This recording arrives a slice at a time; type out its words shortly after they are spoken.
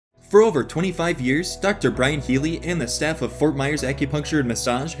For over 25 years, Dr. Brian Healy and the staff of Fort Myers Acupuncture and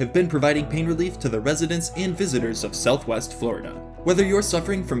Massage have been providing pain relief to the residents and visitors of Southwest Florida. Whether you're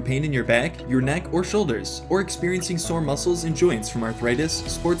suffering from pain in your back, your neck, or shoulders, or experiencing sore muscles and joints from arthritis,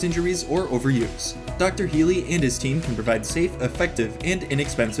 sports injuries, or overuse, Dr. Healy and his team can provide safe, effective, and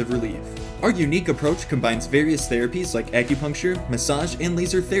inexpensive relief. Our unique approach combines various therapies like acupuncture, massage, and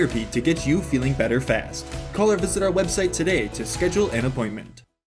laser therapy to get you feeling better fast. Call or visit our website today to schedule an appointment.